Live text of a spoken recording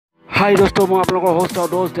Hi दोस्तों मैं आप लोगों होस्ट और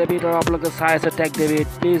दोस्त डेविड और आप लोग चाই আছে Techdavid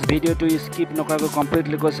please video two skip নকৰাকৈ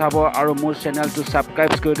কমপ্লিটলি কৈ চাব আৰু মোৰ চেনেলটো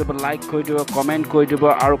সাবস্ক্ৰাইব কৰি দিব লাইক কৰি দিব কমেন্ট কৰি দিব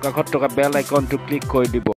আৰু কাষত থকা বেল আইকনটো ক্লিক কৰি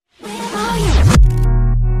দিব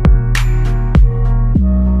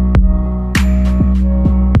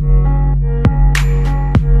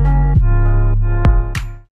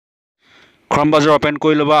Chrome browser open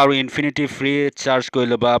কৰি লবা আৰু infinity free charge কৰি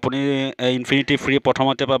লবা আপুনি infinity free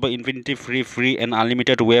প্ৰথমতে পাব infinity free and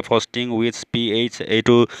unlimited web hosting with ph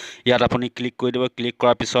এইটো ইয়াত আপুনি ক্লিক কৰি দিব ক্লিক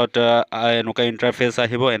কৰাৰ পিছত এনেকা ইন্টাৰফেস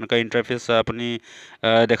আহিব এনেকা ইন্টাৰফেস আপুনি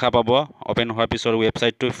দেখা পাব ওপেন হোৱাৰ পিছত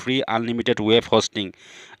ওয়েবসাইটটো free unlimited web hosting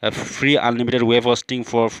free unlimited web hosting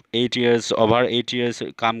for 8 years over 8 years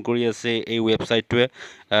কাম কৰি আছে এই ওয়েবসাইটটোৱে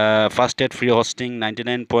fastest free hosting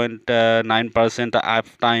 99.9%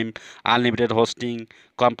 uptime unlimited hosting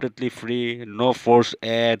completely free no force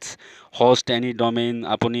ads host any domain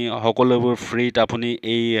apuni hokolobur free apuni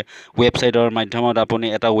ei website or madhyamot apuni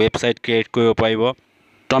eta website create koribo paribo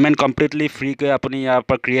domain completely free ke apuni yar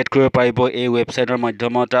par create koribo paribo ei website or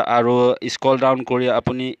madhyamot aru scroll down kori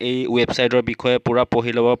apuni ei website or bikhoye pura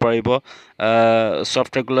pohi lobo paribo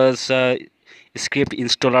software class script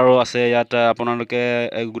installer আছে ইয়াত আপোনালোকে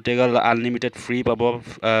গুটেগল unlimited free পাব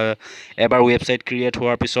এবাৰ website create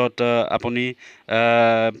হোৱাৰ পিছত আপুনি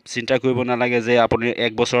চিন্তা কৰিব নালাগে যে আপুনি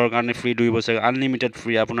এক বছৰৰ কাৰণে ফ্ৰী 2 বছৰ আনলিমিটেড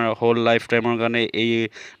ফ্ৰী আপোনাৰ হোল লাইফ টাইমৰ কাৰণে এই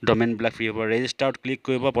ডোমেইন ব্লক ফ্ৰী হ'ব ৰেজিষ্টাৰত ক্লিক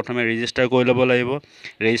কৰিব প্ৰথমে ৰেজিষ্টাৰ কৰি ল'ব লাগিব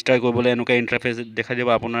ৰেজিষ্টাৰ কৰিবলৈ এনেকুৱা ইন্টাৰফেস দেখা দিব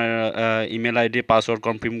আপোনাৰ ইমেইল আইডি পাসওয়াৰ্ড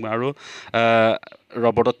কনফাৰ্ম আৰু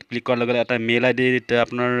ৰবটত ক্লিক কৰাৰ লগে এটা মেইল আইডি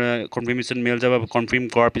আপোনাৰ কনফাৰ্মেশন মেইল যাব কনফাৰ্ম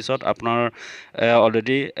কৰাৰ পিছত আপোনাৰ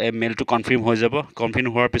অলৰেডি মেইলটো কনফাৰ্ম হৈ যাব কনফাৰ্ম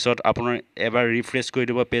হোৱাৰ পিছত আপোনাৰ এবাৰ ৰিফ্ৰেশ কৰি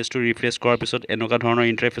দিব পেজটো ৰিফ্ৰেশ কৰাৰ পিছত এনেকুৱা ধৰণৰ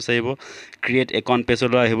ইন্টাৰফেস আহিব ক্ৰিয়েট একাউন্ট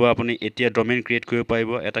পেজলৈ আহিব আপুনি এতিয়া ডোমেইন ক্ৰিয়েট কৰিব পাৰিব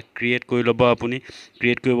এটা ক্ৰিয়েট কৰি ল'ব আপুনি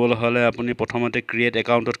ক্ৰিয়েট কৰিবলৈ হলে আপুনি প্ৰথমতে ক্ৰিয়েট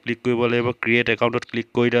একাউন্টত ক্লিক কৰিব লাগিব ক্ৰিয়েট একাউন্টত ক্লিক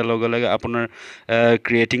কৰি দিয়াৰ লগে লগে আপোনাৰ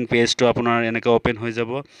ক্ৰিয়েটিং পেজটো আপোনাৰ এনেকৈ ওপেন হৈ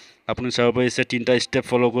যাব আপুনি চাব পাৰিছে তিনটা স্টেপ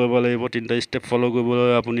ফলো কৰিব লাগিব তিনটা স্টেপ ফলো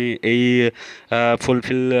কৰিবলৈ আপুনি এই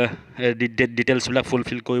ফুলফিল ডিটেইলছ বিলাক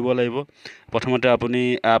ফুলফিল কৰিব লাগিব প্ৰথমতে আপুনি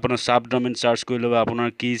আপোনাৰ সাব ডোমেইন চাৰ্চ কৰি ল'ব আপোনাৰ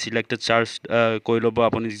কি সিলেক্টেড চাৰ্চ কৰি ল'ব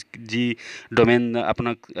আপুনি যি ডোমেইন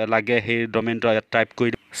আপোনাক লাগে সেই ডোমেইনটো টাইপ কৰি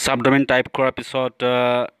সাব ডোমেইন টাইপ কৰাৰ পিছত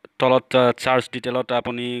তলত চাৰ্জ ডিটেইলত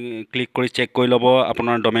আপুনি ক্লিক কৰি চেক কৰি ল'ব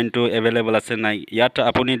আপোনাৰ ডোমেইনটো এভেইলেবল আছে নাই ইয়াত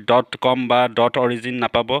আপুনি .com বা .origin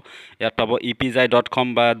নাপাব ইয়াত পাব epjai.com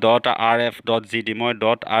বা .rf.gd মই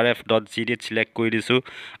 .rf.gd সিলেক্ট কৰি দিছো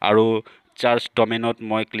আৰু চাৰ্জ ডোমেইনত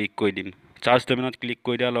মই ক্লিক কৰি দিম চাৰ্জ ডোমেইনত ক্লিক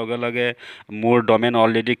কৰি দিয়াৰ লগে লগে মোৰ ডোমেইন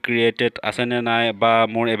অলৰেডি ক্ৰিয়েটেড আছে নে নাই বা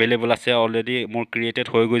মোৰ এভেইলেবল আছে অলৰেডি মোৰ ক্ৰিয়েটেড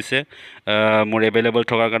হৈ গৈছে মোৰ এভেইলেবল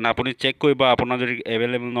থকাৰ কাৰণে আপুনি চেক কৰিব আপোনাৰ যদি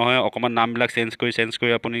এভেইলেবল নহয় অকমান নামবিলাক চেঞ্জ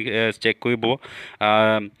কৰি আপুনি চেক কৰিব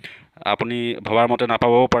আপুনি ভবাৰ মতে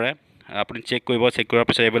নাপাবও পাৰে আপুনি চেক কৰিব চেক কৰাৰ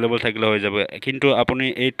পিছত এভেইলেবল থাকিলে হৈ যাব কিন্তু আপুনি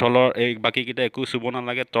এই তলৰ এই বাকি কিটা একো সুব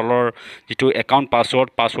নালাগে তলৰ যেটো একাউন্ট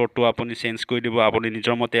পাসওয়াৰ্ডটো আপুনি চেঞ্জ কৰি দিব আপুনি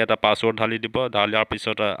নিজৰ মতে এটা পাসওয়াৰ্ড ঢালি দিব ঢালাৰ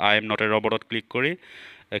পিছত I am not a ৰবটত click কৰি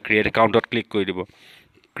ক্ৰিয়েট একাউন্টত ক্লিক কৰি দিব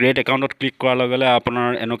ক্ৰিয়েট একাউন্টত ক্লিক কৰাৰ লগে লগে আপোনাৰ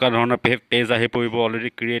এনেকুৱা ধৰণৰ পেজ আহি পৰিব অলৰেডি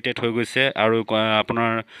ক্ৰিয়েটেড হৈ গৈছে আৰু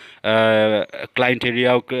আপোনাৰ ক্লায়েন্ট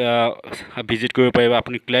এৰিয়াও ভিজিট কৰিব পাৰিব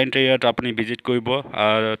আপুনি ক্লায়েন্ট এৰিয়াত আপুনি ভিজিট কৰিব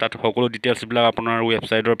তাত সকলো ডিটেইলছ বিলাক আপোনাৰ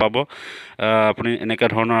ওয়েবসাইটৰ পাব আপুনি এনেকা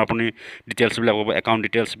ধৰণৰ আপুনি ডিটেইলছ বিলাক পাব একাউন্ট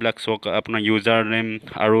ডিটেইলছ বিলাক সক আপোনাৰ ইউজাৰ নেম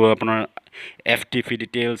আৰু আপোনাৰ FTP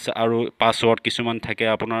ডিটেইলছ আৰু পাসওয়াৰ্ড কিছুমান থাকে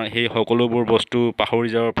আপোনাৰ সেই সকলোবোৰ বস্তু পাহৰি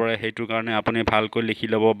যাব পাৰে হেতু কাৰণে আপুনি ভালকৈ লিখি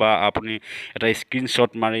ল'ব বা আপুনি এটা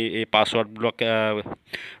স্ক্ৰিনশ্বট মাৰি এই পাসওয়াৰ্ড ব্লক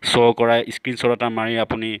শো কৰা স্ক্ৰিনশ্বট এটা মাৰি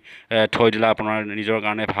আপুনি থৈ দিলে আপোনাৰ নিজৰ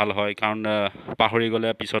কাৰণে ভাল হয় কাৰণ পাহৰি গলে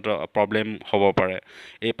পিছত প্ৰবলেম হ'ব পাৰে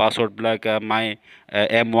এই পাসওয়াৰ্ড বিলাক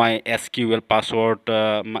MySQL password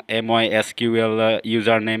MySQL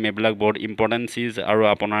user name এবিলাক বহুত ইম্পৰ্টেন্ট চিজ আৰু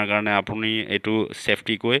আপোনাৰ কাৰণে আপুনি এটো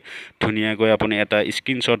সেফটি কৈ ধুনিয়াকৈ আপুনি এটা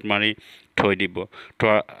স্ক্ৰিনশ্বট মাৰি থৈ দিব তো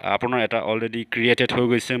আপোনাৰ এটা অলৰেডি ক্ৰিয়েটেড হৈ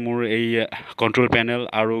গৈছে মোৰ এই কন্ট্ৰোল পেনেল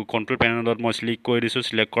আৰু কন্ট্ৰোল পেনেলত মই সিলেক্ট কৰি দিছো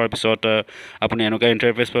সিলেক্ট কৰাৰ পিছত আপুনি এনেকা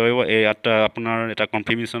ইন্টাৰফেস পাব এই আপোনাৰ এটা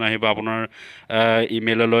কনফাৰ্মেশন আহিব আপোনাৰ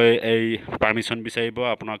ইমেইললৈ এই পাৰমিশন বিচাৰিব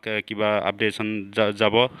আপোনাক কিবা আপডেটন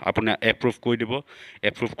যাব আপুনি এপ্ৰুভ কৰি দিব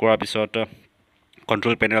এপ্ৰুভ কৰাৰ পিছত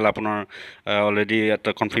কন্ট্ৰোল পেনেল আপোনাৰ অলৰেডি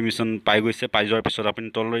এটা কনফাৰ্মেশন পাই গৈছে পাই যোৱাৰ পিছত আপুনি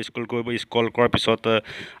তললৈ স্ক্ৰল কৰিব স্ক্ৰল কৰাৰ পিছত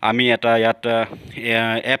আমি এটা ইয়াত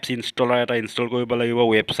এপছ ইনষ্টলাৰ এটা ইনষ্টল কৰিব লাগিব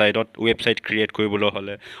ওয়েবসাইট ক্ৰিয়েট কৰিবলৈ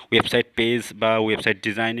হলে ওয়েবসাইট পেজ বা ওয়েবসাইট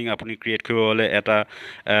ডিজাইনিং আপুনি ক্ৰিয়েট কৰিব হলে এটা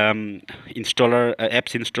ইনষ্টলাৰ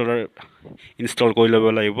এপছ ইনষ্টলাৰ ইনষ্টল কৰি ল'ব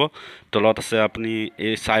লাগিব তলত আছে আপুনি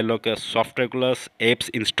এই চাই লওক ছফ্টৱেৰ ক্লাছ এপছ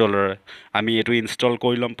ইনষ্টলাৰ আমি এইটো ইনষ্টল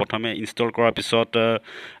কৰি ল'ম প্ৰথমে ইনষ্টল কৰাৰ পিছত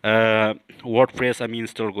ৱৰ্ডপ্ৰেছ আমি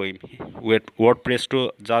ইনষ্টল কৰিম ৱৰ্ডপ্ৰেছটো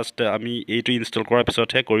জাষ্ট আমি এইটো ইনষ্টল কৰাৰ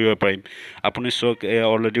পিছতহে কৰিব পাৰিম আপুনি চাওক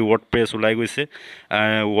অলৰেডি ৱৰ্ডপ্ৰেছ ওলাই গৈছে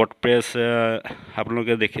ৱৰ্ডপ্ৰেছ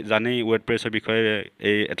আপোনালোকে জানেই ৱৰ্ডপ্ৰেছৰ বিষয়ে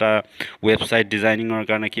এই এটা ৱেবছাইট ডিজাইনিঙৰ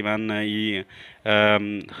কাৰণে কিমান ই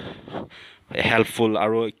হেল্পফুল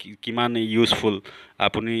আৰু কিমান ইউজফুল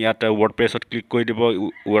আপুনি ইয়াত ৱৰ্ডপ্ৰেছত ক্লিক কৰি দিব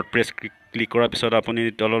ৱৰ্ডপ্ৰেছ ক্লিক কৰাৰ পিছত আপুনি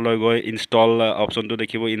তললৈ গৈ ইনষ্টল অপশ্যনটো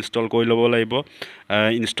দেখিব ইনষ্টল কৰি ল'ব লাগিব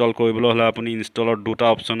ইনষ্টল কৰিবলৈ হ'লে আপুনি ইনষ্টলৰ দুটা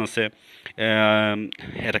অপশ্যন আছে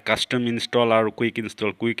এটা কাষ্টম ইনষ্টল আৰু কুইক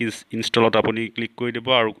ইনষ্টলত আপুনি ক্লিক কৰি দিব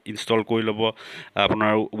আৰু ইনষ্টল কৰি ল'ব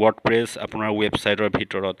আপোনাৰ ৱৰ্ডপ্ৰেছ আপোনাৰ ৱেবছাইটৰ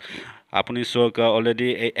ভিতৰত আপুনি চাওক অলৰেডি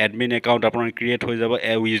এই এডমিন একাউণ্ট আপোনাৰ ক্ৰিয়েট হৈ যাব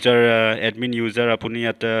এডমিন ইউজাৰ আপুনি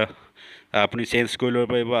ইয়াত আপুনি চেঞ্জ কৰি ল'ব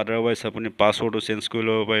পাৰিব আদাৰৱাইজ আপুনি পাছৱৰ্ডো চেঞ্জ কৰি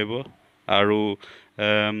ল'ব পাৰিব আৰু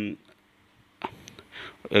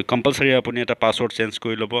কম্পালচাৰী আপুনি এটা পাছৱৰ্ড চেঞ্জ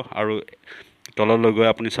কৰি ল'ব আৰু তললৈ গৈ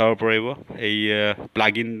আপুনি চাব পাৰিব এই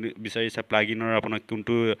প্লাগইন বিচাৰিছে প্লাগইনৰ আপোনাক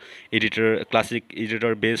কোনটো এডিটৰ ক্লাছিক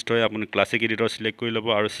এডিটৰ বেষ্ট হয় আপুনি ক্লাছিক এডিটৰ চিলেক্ট কৰি ল'ব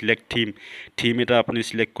আৰু চিলেক্ট থিম এটা আপুনি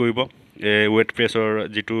চিলেক্ট কৰিব ৱৰ্ডপ্ৰেছৰ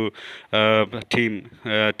যিটো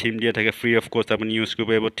থিম দিয়া থাকে ফ্ৰী অফ কষ্ট আপুনি ইউজ কৰিব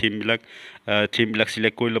পাৰিব থিমবিলাক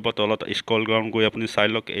চিলেক্ট কৰি ল'ব তলত স্ক্ৰল ডাউন কৰি আপুনি চাই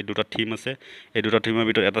লওক এই দুটা থিম আছে এই দুটা থিমৰ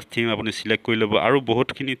ভিতৰত এটা থিম আপুনি চিলেক্ট কৰি ল'ব আৰু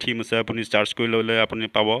বহুতখিনি থিম আছে আপুনি চাৰ্চ কৰি ল'লে আপুনি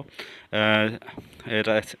পাব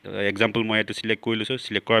এটা এক্সাম্পল মই এইটো চিলেক্ট কৰি লৈছোঁ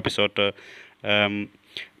চিলেক্ট কৰাৰ পিছত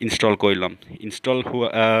ইনষ্টল কৰি ল'ম ইনষ্টল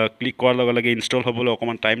ক্লিক কৰাৰ লগে লগে ইনষ্টল হ'বলৈ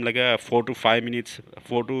অকণমান টাইম লাগে 4 to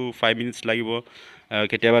 5 মিনিটছ লাগিব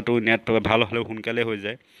কেতিয়াবাতো নেট ভাল হ'লেও সোনকালে হৈ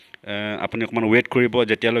যায় আপুনি অকণমান ৱেইট কৰিব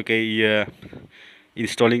যেতিয়ালৈকে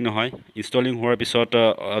ইনষ্টলিং নহয় ইনষ্টলিং হোৱাৰ পিছত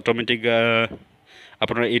অট'মেটিক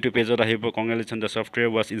আপোনাৰ এইটো পেজত আহিব congratulation the software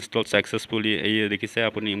was install successfully এই দেখিছে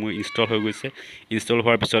আপুনি মোৰ ইনষ্টল হৈ গৈছে ইনষ্টল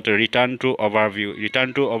হোৱাৰ পিছত ৰিটাৰ্ণ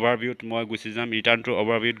টু অভাৰভিউত মই গুচি যাম ৰিটাৰ্ণ টু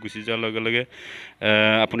অভাৰভিউত গুচি যোৱাৰ লগে লগে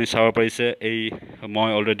আপুনি চাব পাৰিছে মই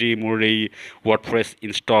অলৰেডি মোৰ এই ৱৰ্ডপ্ৰেছ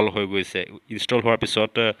ইনষ্টল হৈ গৈছে ইনষ্টল হোৱাৰ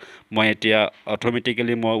পিছত মই এতিয়া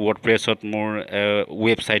অট'মেটিকেলি মই ৱৰ্ডপ্ৰেছত মোৰ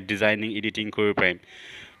ৱেবছাইট ডিজাইনিং এডিটিং কৰিব পাৰিম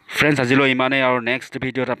ফ্ৰেণ্ডছ আজিলৈ ইমানেই আৰু নেক্সট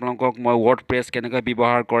ভিডিঅ'ত আপোনালোকক মই ৱৰ্ডপ্ৰেছ কেনেকৈ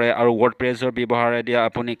ব্যৱহাৰ কৰে আৰু ৱৰ্ডপ্ৰেছৰ ব্যৱহাৰেদি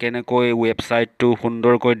আপুনি কেনেকৈ ৱেবছাইটটো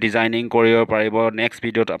সুন্দৰকৈ ডিজাইনিং কৰিব পাৰিব নেক্সট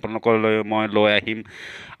ভিডিঅ'ত আপোনালোকলৈ মই লৈ আহিম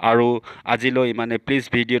আৰু আজিলৈ ইমানেই প্লিজ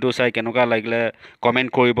ভিডিঅ'টো চাই কেনেকুৱা লাগিলে কমেণ্ট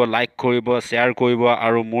কৰিব লাইক কৰিব শ্বেয়াৰ কৰিব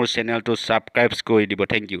আৰু মোৰ চেনেলটো ছাবস্ক্ৰাইব কৰি দিব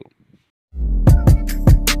থেংক ইউ